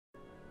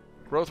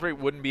Growth rate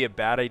wouldn't be a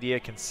bad idea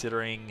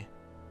considering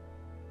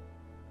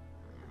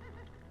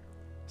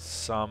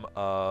some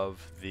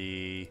of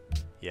the...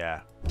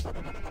 Yeah.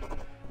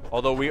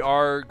 Although we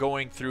are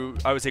going through...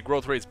 I would say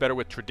growth rate is better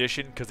with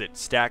tradition because it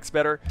stacks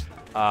better.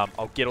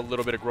 I'll get a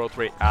little bit of growth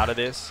rate out of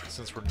this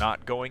since we're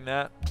not going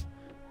that.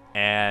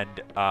 And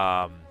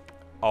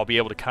I'll be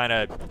able to kind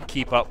of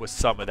keep up with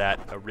some of that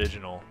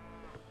original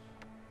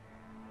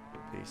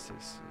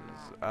basis.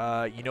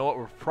 You know what?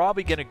 We're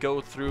probably going to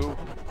go through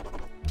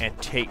and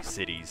take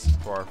cities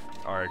for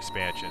our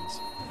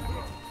expansions.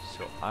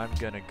 So I'm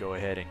going to go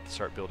ahead and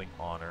start building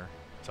honor.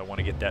 So I want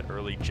to get that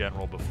early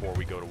general before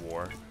we go to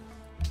war.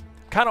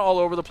 Kind of all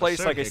over the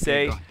place, like I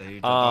say.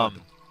 I'm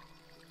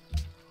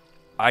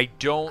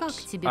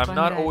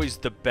not always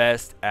the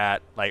best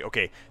at, like,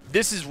 okay,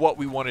 this is what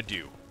we want to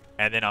do,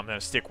 and then I'm going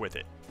to stick with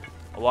it.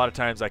 A lot of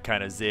times I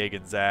kind of zig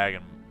and zag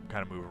and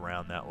kind of move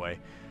around that way.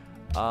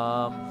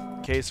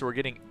 Okay, so we're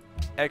getting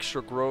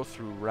extra growth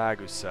through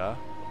Ragusa.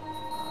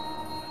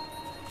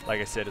 Like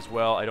I said as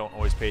well, I don't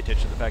always pay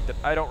attention to the fact that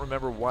I don't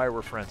remember why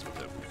we're friends with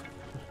them.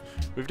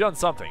 We've done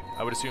something.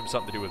 I would assume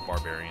something to do with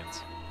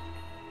barbarians.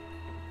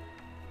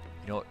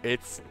 You know,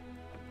 it's...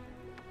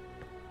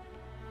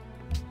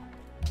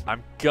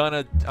 I'm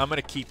gonna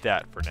keep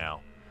that for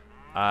now.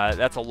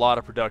 That's a lot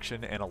of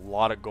production and a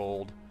lot of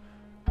gold.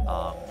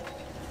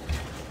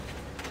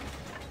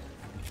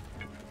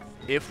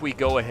 If we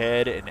go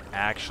ahead and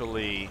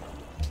actually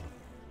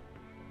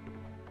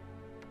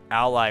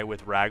ally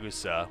with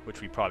Ragusa,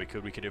 which we probably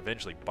could, we could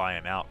eventually buy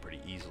him out pretty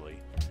easily.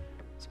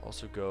 Let's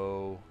also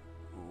go...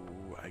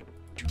 Ooh, I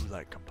do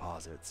like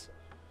composites.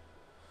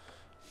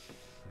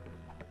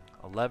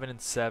 11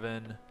 and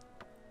 7.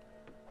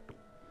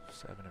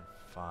 7 and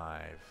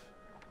 5.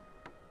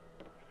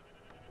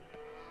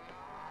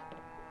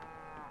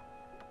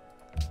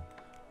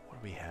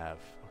 What do we have?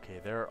 Okay,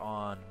 they're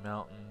on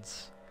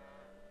mountains.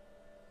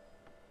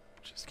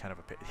 Which is kind of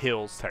a...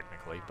 Hills,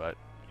 technically, but,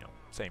 you know,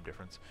 same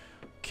difference.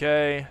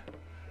 Okay.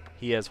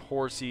 He has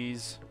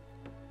horses.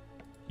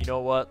 You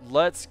know what?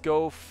 Let's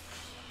go...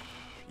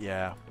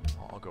 Yeah,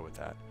 I'll go with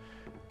that.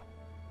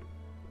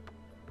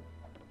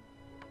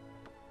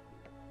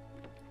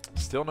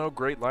 Still no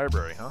great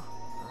library, huh?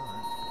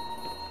 Alright.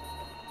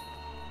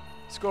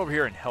 Let's go over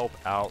here and help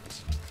out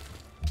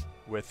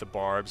with the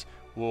barbs.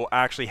 We'll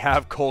actually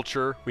have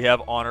culture. We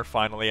have honor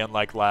finally,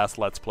 unlike last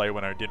Let's Play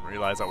when I didn't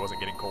realize I wasn't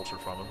getting culture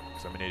from him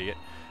because I'm an idiot.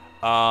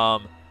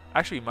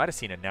 Actually, you might have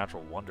seen a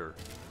natural wonder.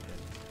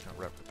 I'll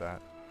rep with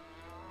that.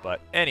 But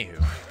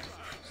anywho,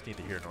 it's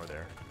neither here nor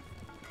there.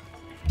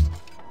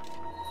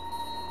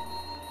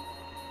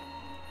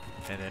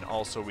 And then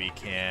also we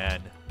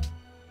can...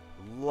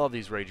 Love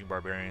these raging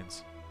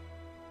barbarians.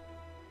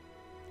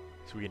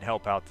 So we can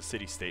help out the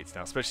city-states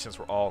now, especially since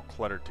we're all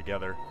cluttered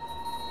together.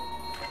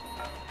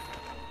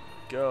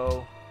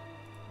 Go.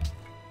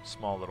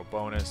 Small little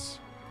bonus.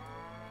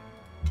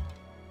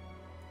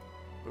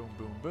 Boom,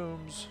 boom,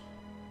 booms.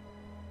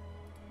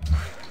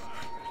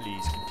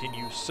 Please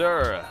continue,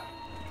 sir.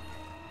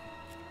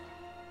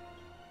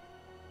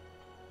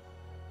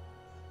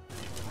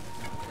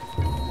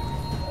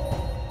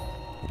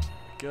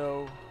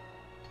 Go.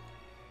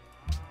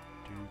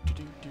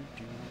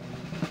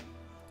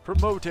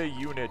 Promote a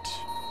unit.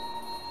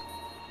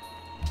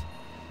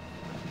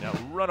 Now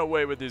run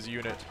away with this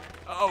unit.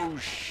 Oh,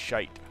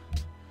 shite.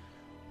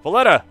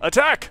 Valletta,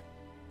 attack!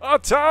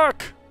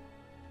 Attack!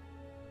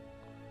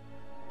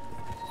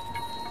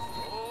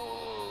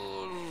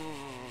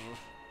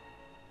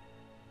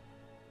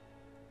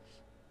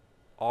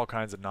 All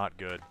kinds of not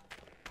good.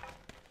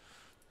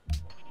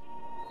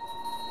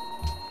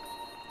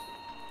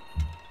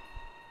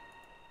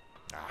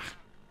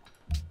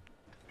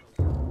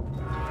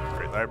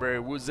 Library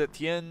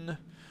Wuzetian.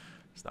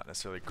 It's not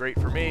necessarily great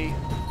for me,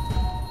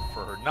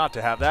 for her not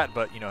to have that,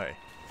 but, you know, hey.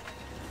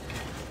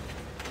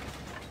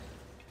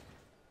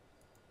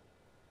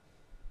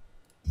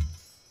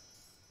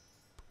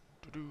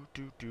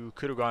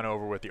 Could have gone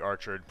over with the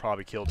archer and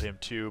probably killed him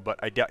too, but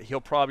I doubt he'll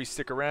probably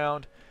stick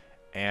around,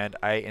 and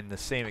I, in the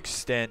same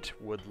extent,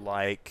 would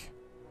like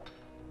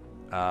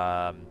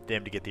them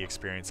to get the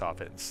experience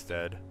off it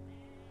instead.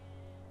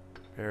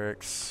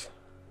 Barracks.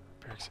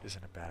 Barracks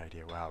isn't a bad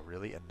idea. Wow,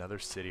 really? Another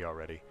city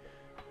already.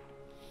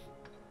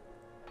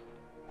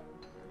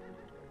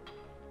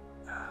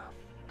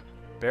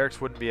 Barracks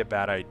wouldn't be a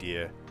bad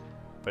idea,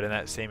 but in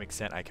that same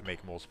extent, I can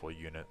make multiple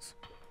units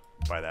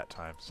by that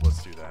time. So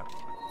let's do that.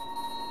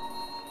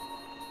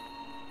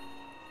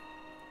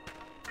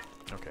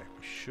 Okay,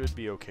 we should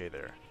be okay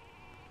there.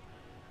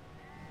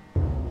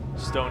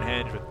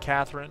 Stonehenge with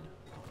Catherine.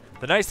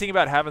 The nice thing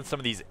about having some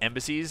of these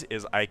embassies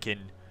is I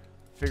can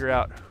figure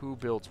out who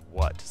builds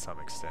what to some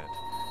extent.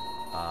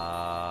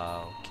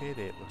 Okay,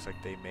 it looks like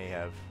they may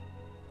have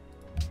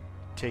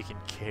taken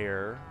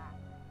care.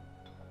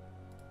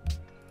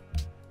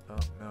 Oh,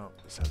 no,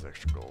 this has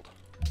extra gold.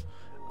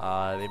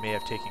 They may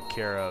have taken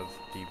care of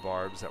the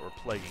barbs that were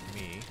plaguing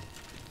me.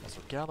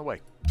 So get out of the way.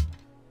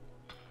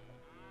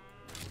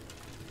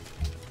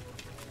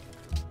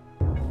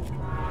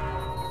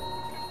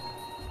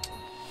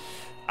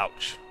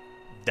 Ouch.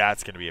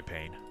 That's going to be a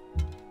pain.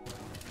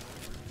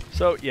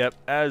 So, yep,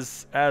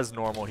 as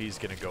normal, he's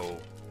going to go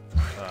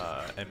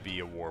and be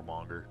a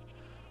warmonger,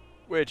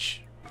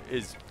 which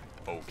is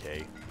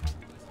okay.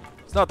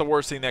 It's not the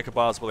worst thing that could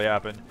possibly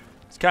happen.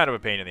 It's kind of a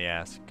pain in the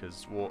ass,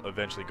 because we'll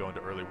eventually go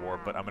into early war,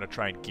 but I'm going to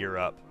try and gear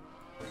up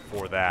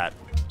for that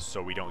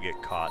so we don't get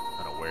caught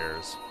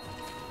unawares.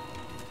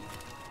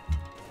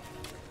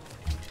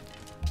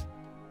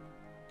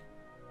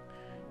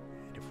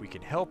 And if we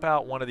can help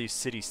out one of these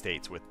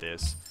city-states with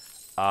this,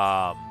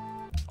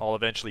 I'll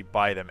eventually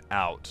buy them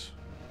out,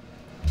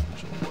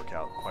 which will work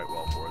out quite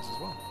well for us as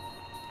well.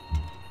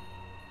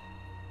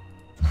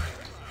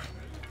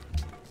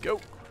 Go!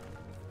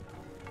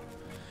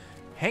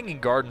 Hanging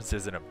Gardens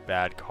isn't a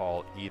bad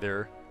call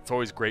either. It's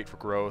always great for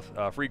growth.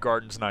 Free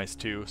Garden's nice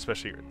too,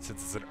 especially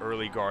since it's an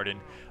early garden.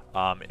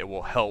 It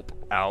will help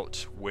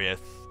out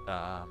with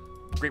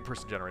great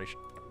person generation.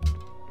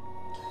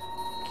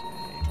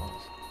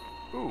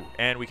 Okay, ooh,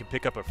 and we can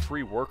pick up a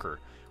free worker,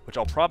 which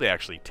I'll probably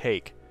actually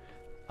take.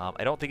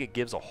 I don't think it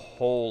gives a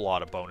whole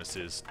lot of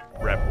bonuses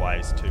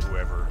rep-wise to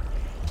whoever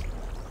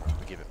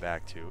we give it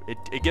back to.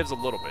 It gives a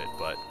little bit,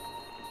 but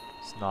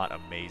it's not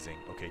amazing.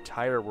 Okay,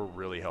 Tyre, we're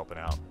really helping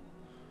out,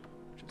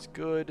 which is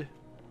good.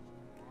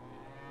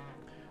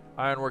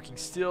 Ironworking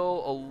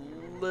still a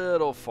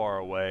little far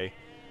away.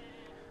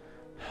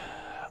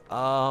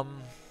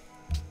 I'm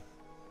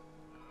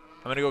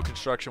gonna go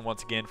construction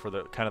once again for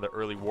the kind of the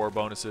early war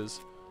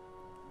bonuses.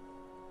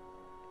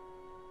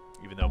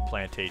 Even though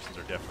plantations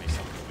are definitely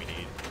something we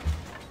need.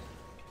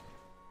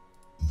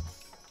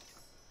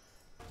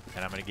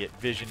 And I'm gonna get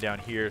vision down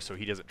here so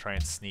he doesn't try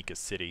and sneak a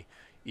city.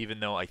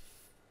 Even though I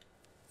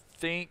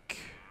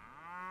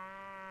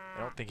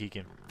don't think he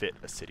can fit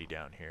a city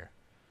down here.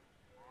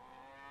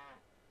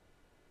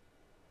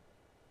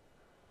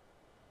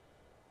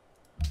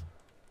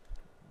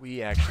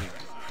 We actually,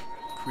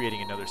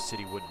 creating another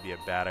city wouldn't be a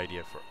bad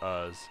idea for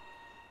us.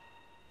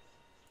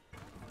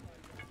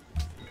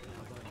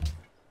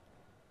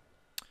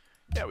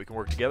 Yeah, we can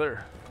work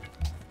together.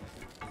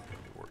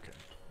 Working.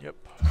 Yep.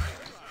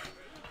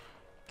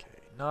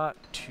 Okay, not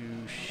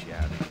too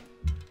shabby.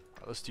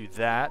 Right, let's do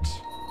that.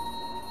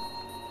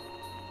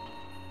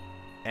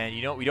 And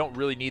you know, we don't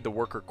really need the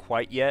worker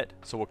quite yet,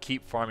 so we'll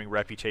keep farming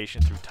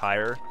reputation through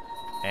Tyre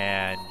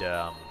and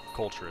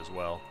culture as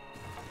well.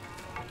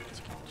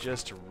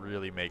 Just to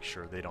really make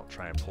sure they don't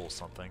try and pull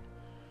something.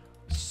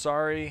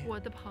 Sorry. He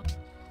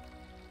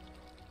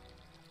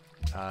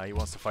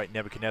wants to fight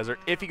Nebuchadnezzar.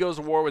 If he goes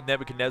to war with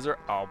Nebuchadnezzar,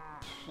 I'll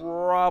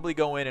probably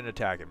go in and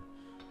attack him.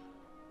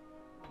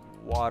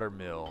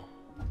 Watermill.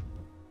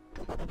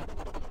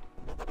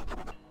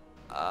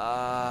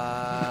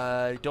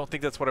 I don't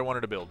think that's what I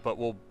wanted to build, but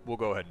we'll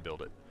go ahead and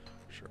build it.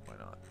 Sure, why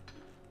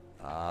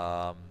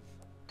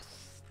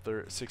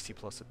not? 60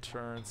 plus a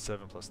turn,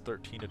 7 plus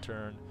 13 a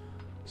turn.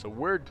 So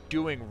we're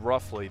doing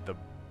roughly the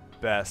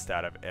best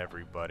out of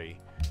everybody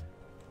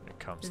when it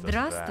comes to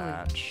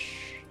that.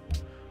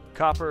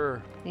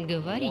 Copper,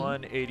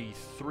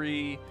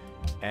 183,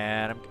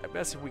 and I'm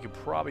guessing we could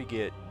probably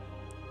get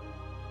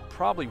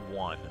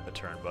one a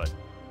turn, but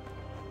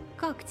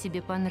Как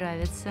тебе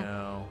понравится,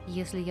 no.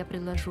 если я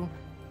предложу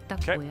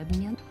такой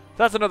обмен?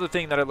 That's another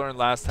thing that I learned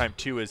last time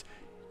too, is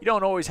you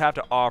don't always have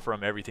to offer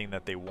them everything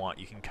that they want.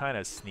 You can kind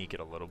of sneak it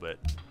a little bit.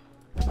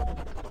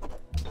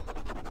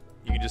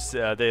 You can just,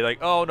 they like,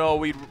 oh no,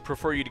 we'd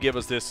prefer you to give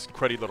us this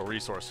cruddy little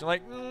resource. You're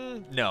like,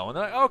 no. And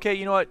they're like, okay,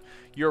 you know what?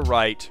 You're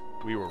right.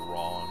 We were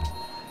wrong.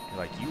 You're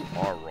like, you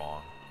are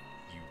wrong,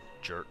 you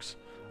jerks.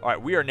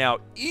 Alright, we are now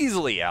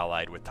easily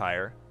allied with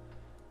Tyre.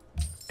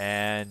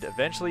 And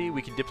eventually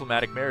we can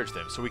diplomatic marriage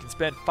them. So we can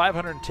spend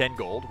 510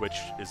 gold, which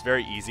is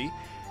very easy,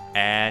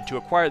 and to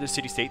acquire the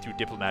city-state through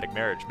diplomatic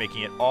marriage,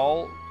 making it and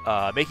all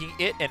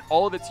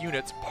of its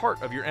units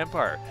part of your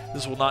empire.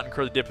 This will not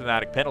incur the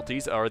diplomatic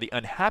penalties or the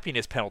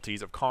unhappiness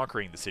penalties of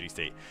conquering the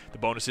city-state. The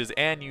bonuses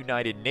and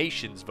United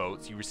Nations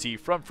votes you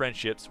receive from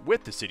friendships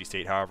with the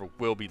city-state, however,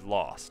 will be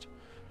lost.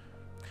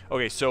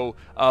 Okay, so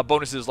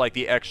bonuses like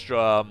the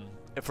extra,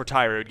 for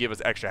Tyre, it would give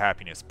us extra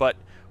happiness, but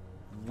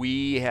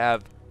we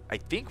have, I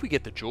think we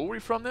get the jewelry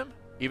from them,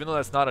 even though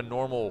that's not a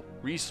normal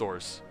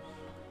resource.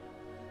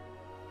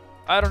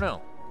 I don't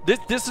know.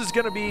 This is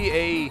going to be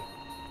a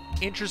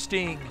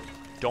interesting.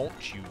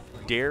 Don't you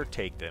dare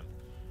take them.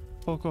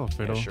 Poco,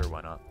 pero... Yeah, sure,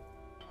 why not?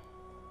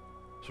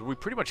 So we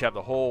pretty much have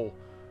the whole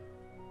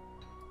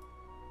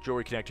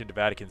jewelry connected to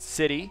Vatican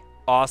City.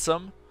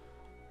 Awesome.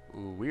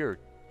 Ooh, we are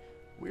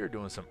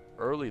doing some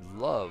early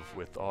love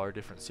with our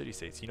different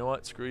city-states. You know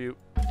what? Screw you.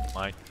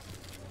 Mine.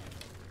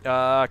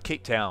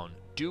 Cape Town.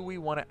 Do we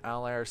want to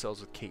ally ourselves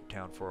with Cape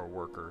Town for a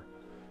worker?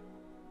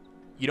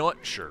 You know what?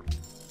 Sure.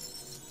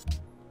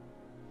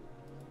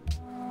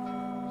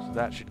 So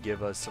that should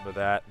give us some of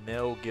that. And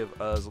they'll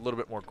give us a little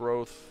bit more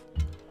growth,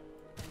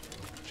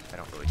 which I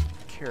don't really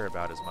care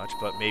about as much,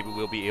 but maybe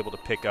we'll be able to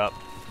pick up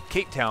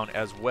Cape Town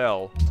as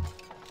well,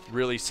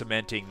 really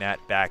cementing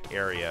that back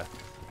area.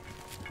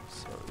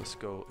 So let's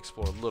go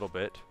explore a little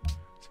bit.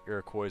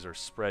 Iroquois are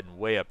spreading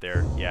way up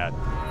there. Yeah,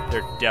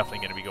 they're definitely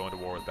going to be going to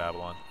war with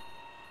Babylon.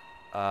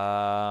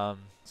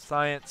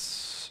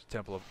 Science,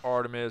 Temple of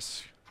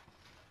Artemis.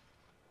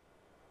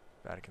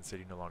 Vatican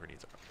City no longer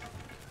needs our.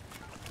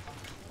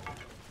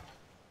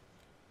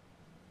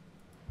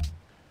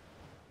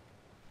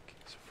 Okay,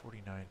 so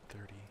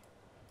 4930.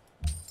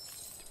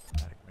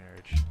 Diplomatic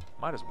marriage.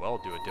 Might as well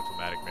do a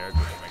diplomatic marriage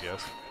with him, I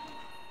guess.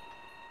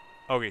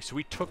 Okay, so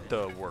we took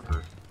the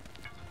worker.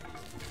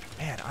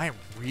 Man, I am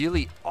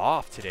really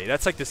off today.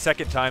 That's like the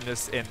second time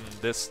in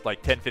this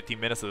like 10-15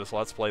 minutes of this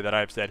Let's Play that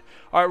I've said,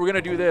 all right, we're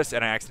going to do this,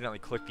 and I accidentally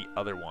clicked the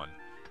other one.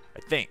 I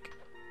think.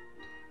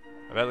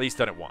 I've at least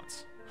done it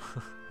once.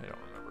 I don't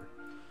remember.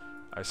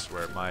 I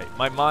swear,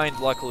 my mind,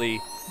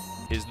 luckily,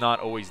 is not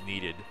always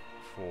needed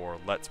for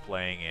Let's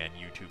Playing and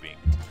YouTubing.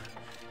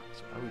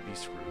 So I would be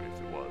screwed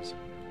if it was.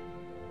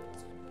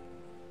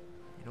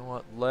 You know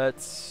what?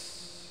 Let's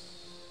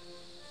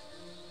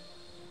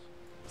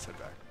head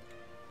back.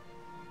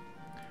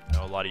 I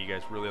know a lot of you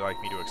guys really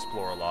like me to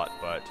explore a lot,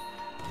 but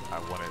I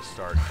want to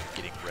start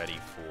getting ready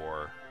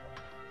for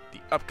the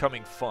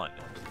upcoming fun,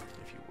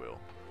 if you will.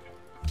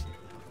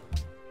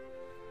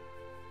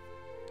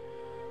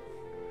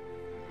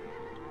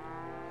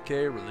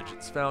 Okay,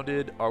 religion's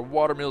founded. Our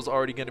watermill's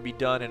already going to be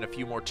done in a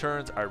few more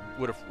turns. I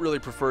would have really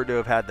preferred to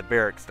have had the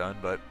barracks done,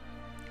 but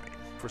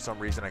for some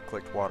reason I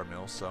clicked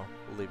watermill, so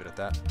we'll leave it at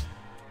that.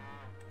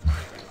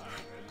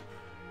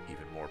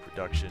 Even more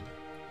production.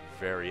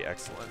 Very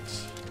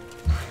excellent.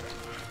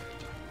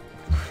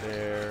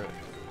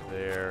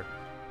 There.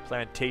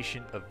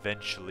 Plantation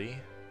eventually.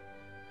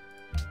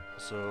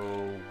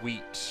 So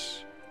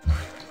wheat.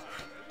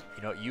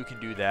 You know, you can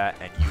do that,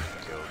 and you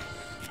can go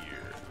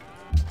here.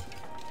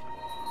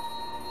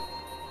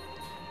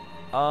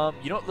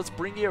 You know what? Let's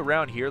bring you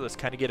around here. Let's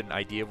kind of get an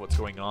idea of what's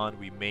going on.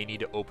 We may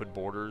need to open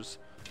borders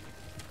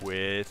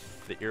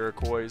with the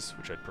Iroquois,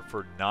 which I'd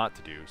prefer not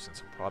to do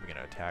since I'm probably going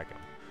to attack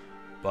them.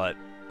 But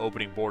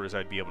opening borders,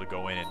 I'd be able to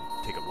go in and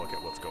take a look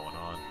at what's going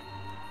on.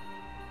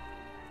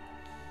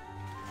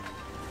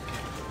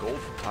 Gold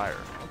from Tyre.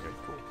 Okay,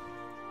 cool.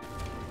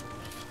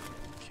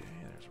 Okay,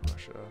 there's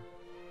Russia.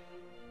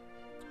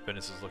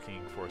 Venice is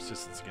looking for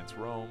assistance against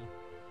Rome.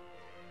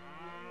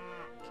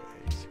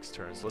 Okay, 6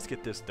 turns. Let's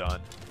get this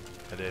done,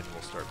 and then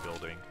we'll start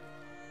building.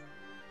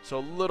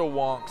 So little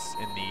wonks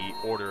in the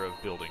order of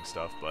building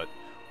stuff, but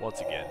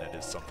once again, that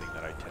is something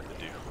that I tend to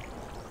do.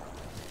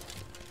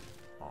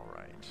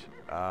 Alright.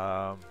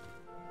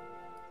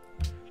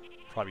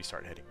 Probably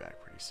start heading back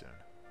pretty soon.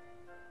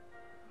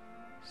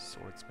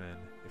 Swordsman.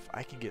 If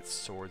I can get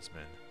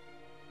swordsman,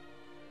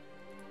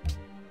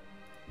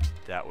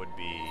 that would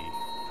be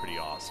pretty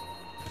awesome.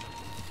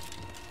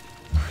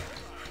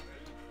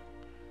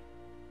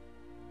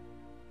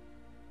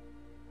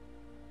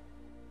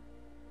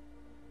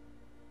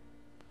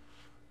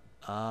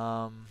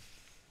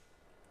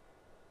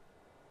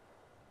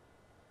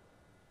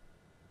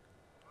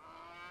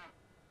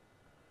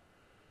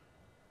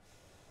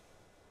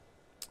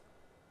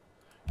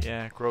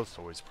 Yeah, growth's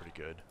always pretty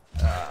good.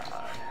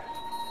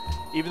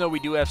 Even though we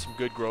do have some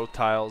good growth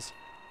tiles,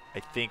 I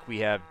think we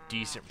have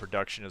decent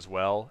production as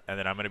well. And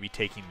then I'm going to be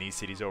taking these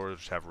cities over,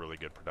 which have really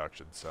good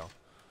production, so.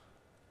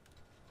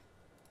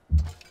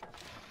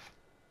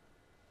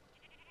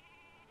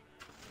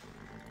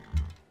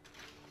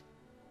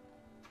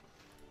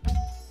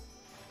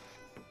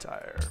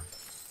 Tyre.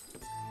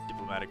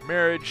 Diplomatic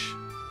marriage.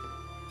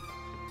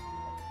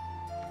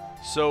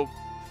 So,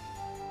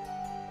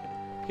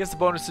 I guess the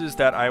bonus is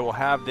that I will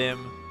have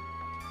them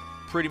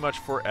pretty much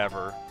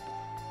forever,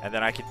 and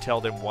then I can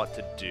tell them what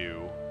to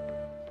do.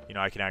 You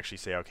know, I can actually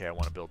say, okay, I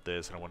want to build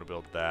this, and I want to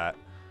build that.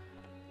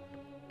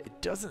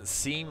 It doesn't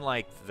seem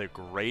like the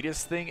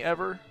greatest thing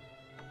ever.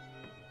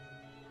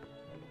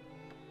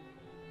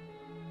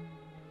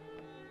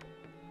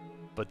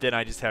 But then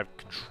I just have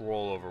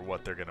control over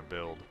what they're going to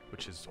build,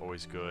 which is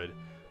always good.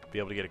 Be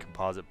able to get a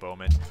composite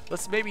bowman.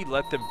 Let's maybe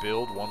let them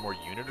build one more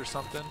unit or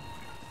something.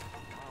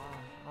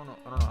 I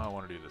don't know how I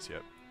want to do this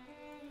yet.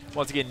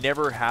 Once again,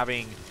 never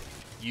having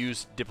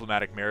used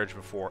diplomatic marriage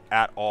before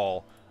at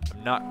all,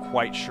 I'm not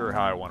quite sure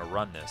how I want to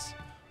run this.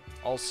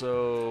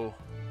 Also,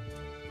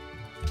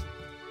 a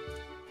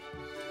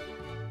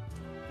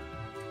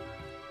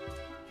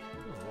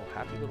little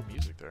happy little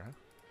music there, huh?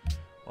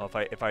 Well,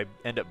 if I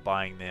end up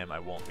buying them, I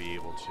won't be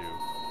able to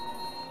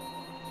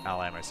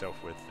ally myself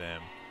with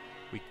them.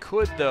 We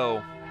could,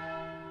 though.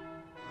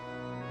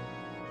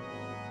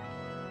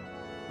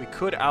 We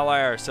could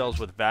ally ourselves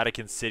with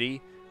Vatican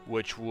City,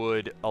 which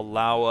would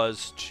allow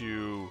us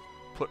to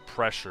put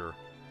pressure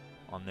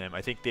on them.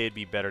 I think they'd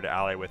be better to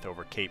ally with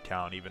over Cape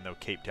Town, even though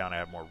Cape Town I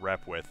have more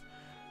rep with,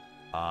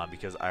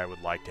 because I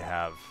would like to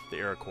have the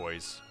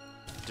Iroquois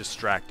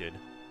distracted.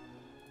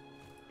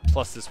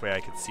 Plus, this way I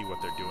can see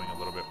what they're doing a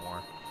little bit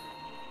more.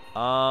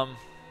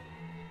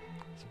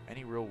 Is there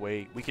any real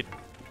way we could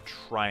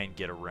try and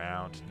get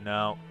around?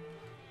 No.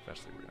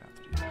 Eventually we're going to have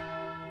to do that.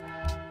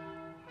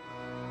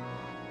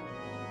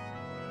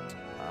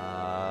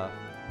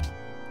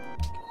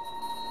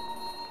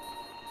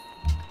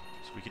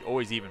 So we could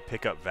always even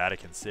pick up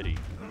Vatican City.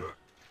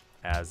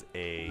 as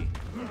a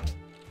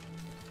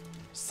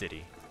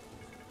city.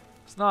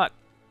 It's not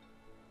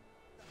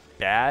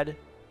bad.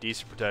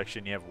 Decent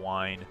protection. You have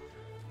wine.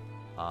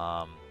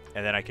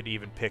 And then I could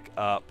even pick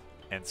up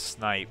and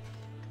snipe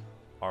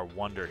our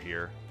wonder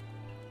here.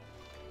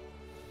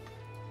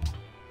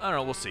 I don't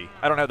know. We'll see.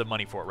 I don't have the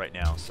money for it right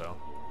now, so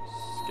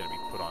it's going to be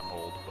put on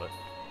hold. But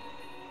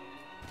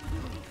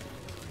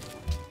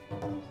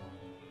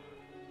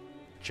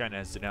China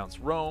has denounced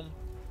Rome.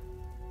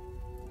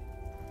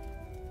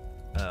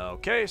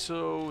 Okay,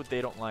 so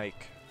they don't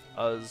like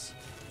us.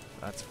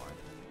 That's fine.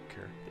 I don't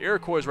care. The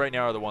Iroquois right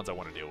now are the ones I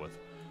want to deal with.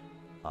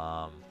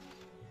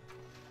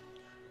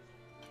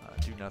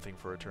 Do nothing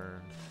for a turn.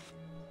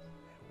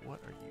 What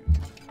are you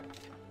doing?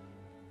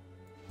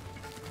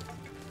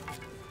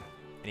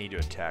 I need to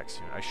attack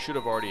soon. I should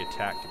have already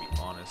attacked, to be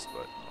honest,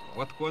 but...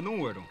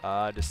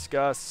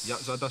 discuss...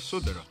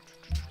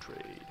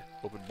 Trade.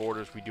 Open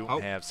borders. We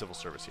don't have civil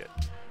service yet.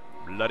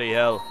 Bloody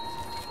hell.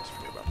 Just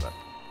forget about that.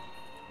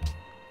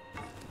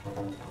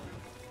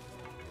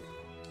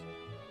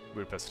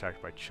 Budapest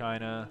attacked by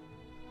China.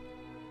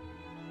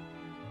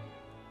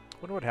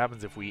 Wonder what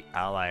happens if we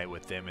ally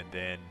with them and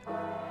then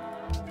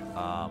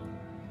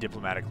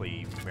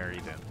diplomatically marry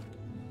them.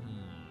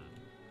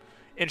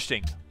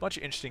 Interesting. Bunch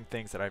of interesting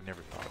things that I've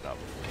never thought about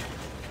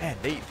before. Man,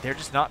 they're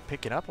just not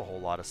picking up a whole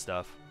lot of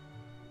stuff.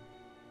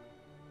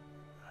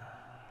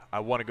 I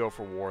want to go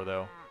for war,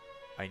 though.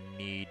 I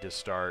need to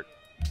start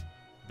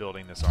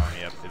building this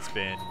army up. It's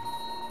been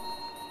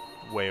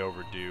way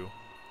overdue.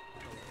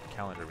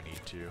 Calendar we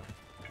need to.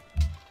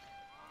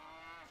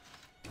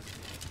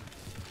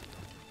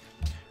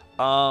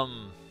 You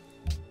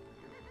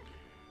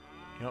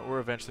know what, we're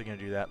eventually going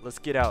to do that. Let's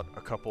get out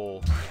a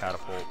couple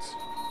catapults.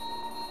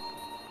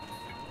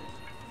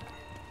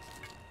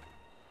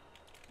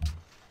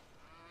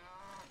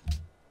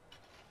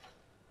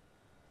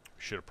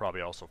 Should have probably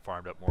also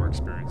farmed up more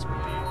experience with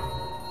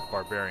the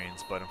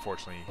barbarians, but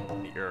unfortunately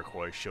the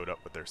Iroquois showed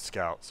up with their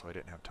scouts, so I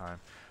didn't have time.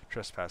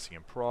 Trespassing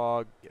in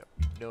Prague. Yep,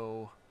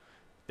 no.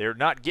 They're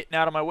not getting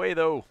out of my way,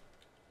 though.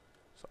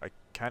 So I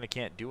kind of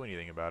can't do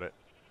anything about it.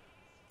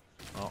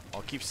 Well,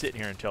 I'll keep sitting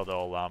here until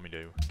they'll allow me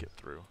to get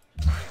through.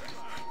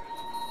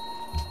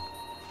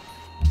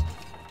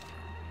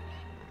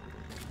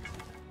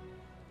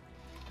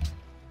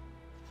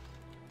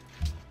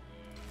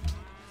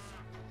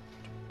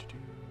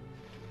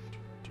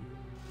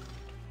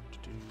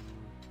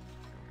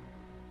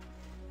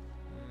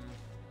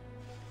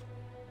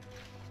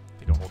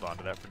 Need to hold on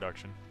to that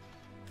production.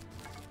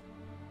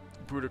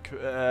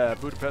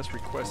 Budapest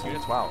request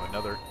units. Wow,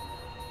 another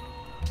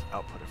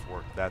output of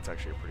work. That's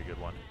actually a pretty good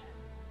one.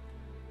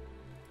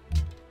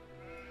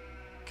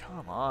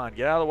 Come on,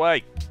 get out of the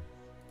way.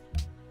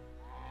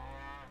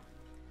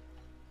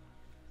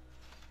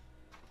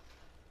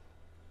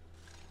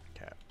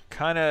 Okay,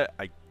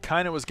 I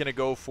kinda was gonna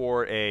go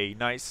for a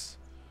nice.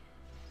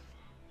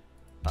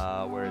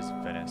 Where's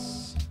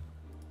Venice?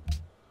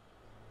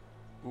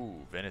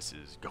 Ooh, Venice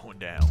is going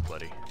down,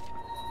 buddy.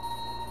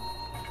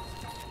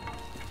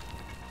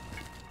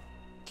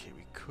 Okay,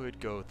 we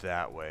could go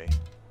that way.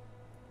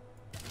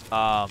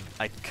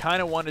 I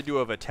kind of wanted to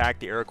have attacked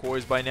the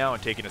Iroquois by now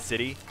and taken a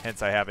city,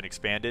 hence I haven't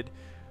expanded.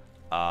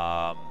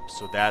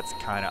 So that's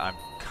I'm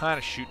kind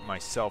of shooting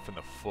myself in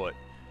the foot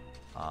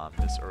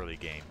this early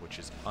game, which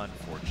is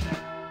unfortunate.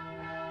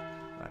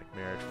 Atlantic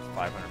marriage for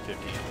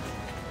 550.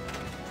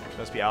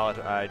 Must be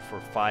allied for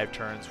 5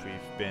 turns.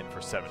 We've been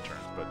for 7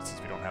 turns, but since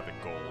we don't have the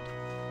gold,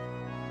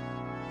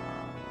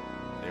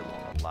 they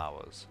won't allow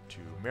us to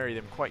marry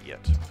them quite yet.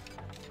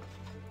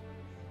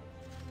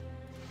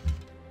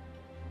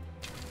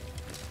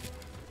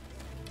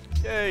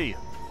 Yay!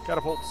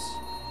 Catapults.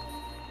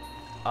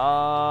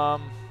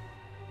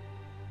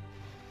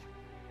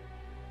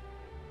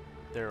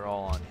 They're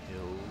all on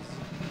hills.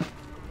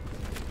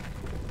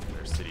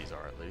 Their cities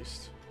are, at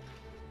least.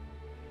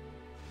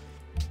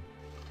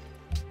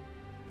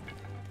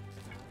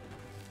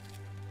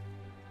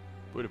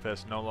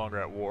 Budapest no longer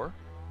at war.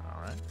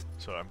 Alright.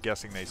 So I'm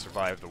guessing they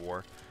survived the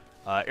war.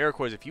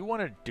 Iroquois, if you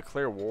want to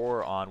declare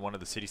war on one of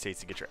the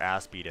city-states to get your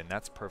ass beat in,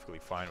 that's perfectly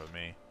fine with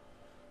me.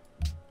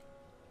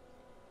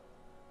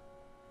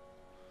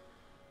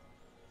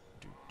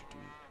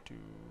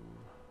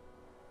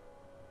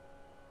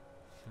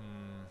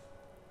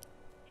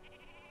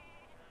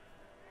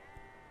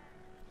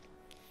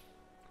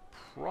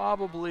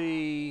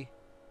 Probably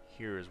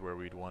here is where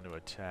we'd want to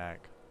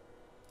attack.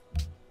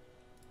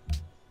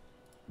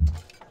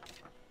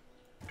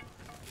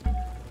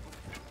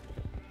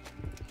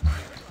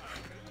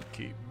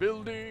 Keep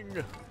building.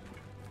 3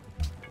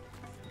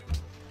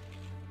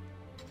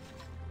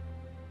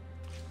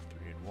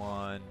 and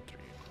 1, 3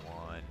 and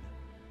 1.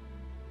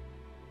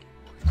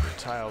 Okay,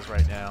 tiles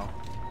right now.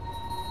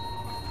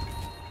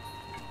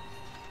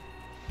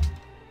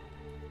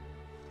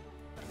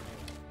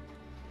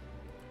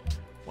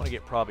 Want to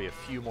get probably a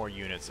few more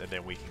units and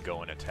then we can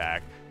go and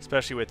attack,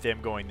 especially with them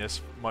going this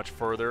much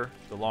further.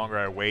 The longer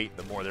I wait,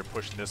 the more they're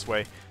pushing this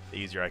way, the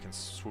easier I can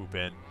swoop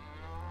in.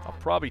 I'll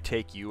probably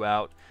take you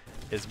out.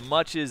 as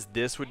much as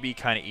this would be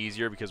kind of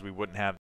easier because we wouldn't have